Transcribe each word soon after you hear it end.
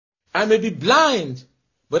I may be blind,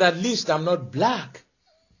 but at least I'm not black.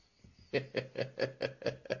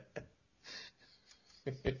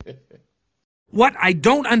 What I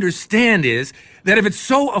don't understand is that if it's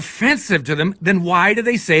so offensive to them, then why do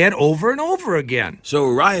they say it over and over again? So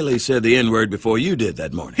Riley said the N-word before you did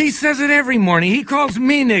that morning. He says it every morning. He calls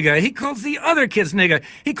me nigga. He calls the other kids nigga.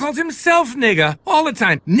 He calls himself nigga all the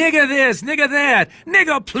time. Nigga this, nigga that,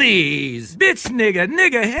 nigga please, bitch nigga,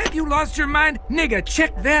 nigga, have you lost your mind? Nigga,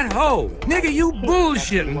 check that hoe. Nigga, you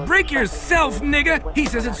bullshitting. Break yourself, nigga. He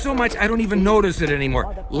says it so much I don't even notice it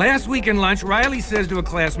anymore. Last week in lunch, Riley says to a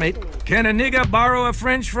classmate, "Can a nigga borrow a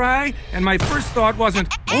French fry?" And my first thought wasn't,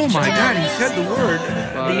 oh my God, he said the word,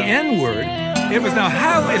 the N-word. It was, now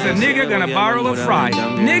how is a nigga gonna borrow a fry?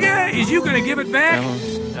 Nigga, is you gonna give it back?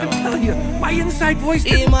 I'm telling you, my inside voice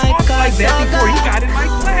didn't talk like that before he got in my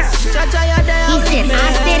class. He said,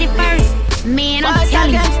 I said it first. Man, I'm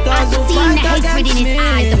telling you, I seen the hatred in his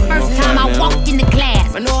eyes.